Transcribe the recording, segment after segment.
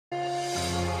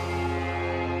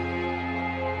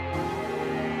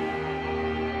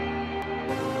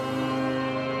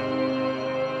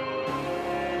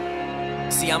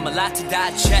See, I'm a lot to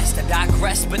digest, I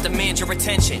digress, but demand your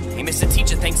attention. Hey, Mr.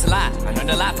 Teacher, thanks a lot. I learned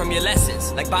a lot from your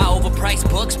lessons. Like buy overpriced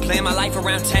books, plan my life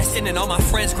around testing, and all my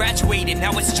friends graduated.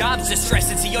 Now it's jobs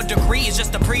distressing. See, your degree is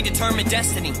just a predetermined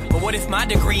destiny. But what if my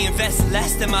degree invests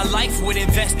less than my life would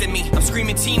invest in me? I'm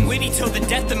screaming Team Witty till the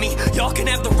death of me. Y'all can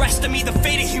have the rest of me. The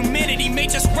fate of humanity may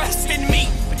just rest in me.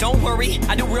 But don't worry,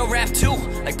 I do real rap too.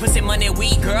 Like pussy, money,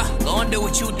 weed, girl. Go and do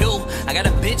what you do. I got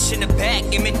a bitch in the back,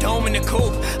 in me dome in the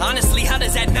coupe. Honestly, how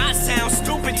does that not sound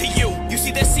stupid to you? You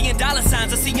see, they're seeing dollar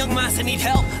signs. I see young minds that need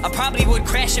help. I probably would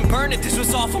crash and burn if this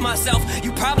was all for myself.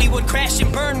 You probably would crash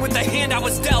and burn with the hand I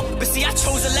was dealt. But see, I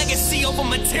chose a legacy over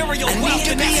material wealth. I need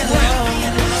to be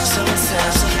alone,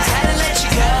 sometimes I had to let you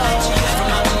go from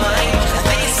my mind. I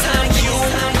think it's time you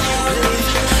leave.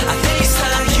 I think it's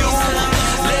time you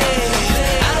leave.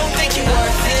 I don't think you're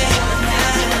worth it.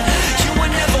 You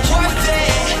were never worth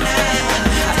it.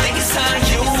 I think it's time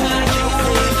you leave.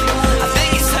 I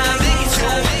think it's time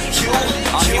you.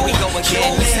 Oh, here we go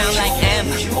again. You sound like M.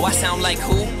 Oh, I sound like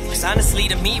who? Cause honestly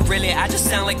to me, really, I just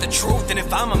sound like the truth. And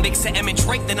if I'm a mix of M and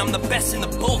Drake, then I'm the best in the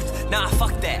booth. Nah,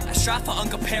 fuck that. I strive for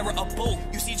uncomparable.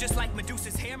 You see, just like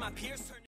Medusa's hair, my peers turn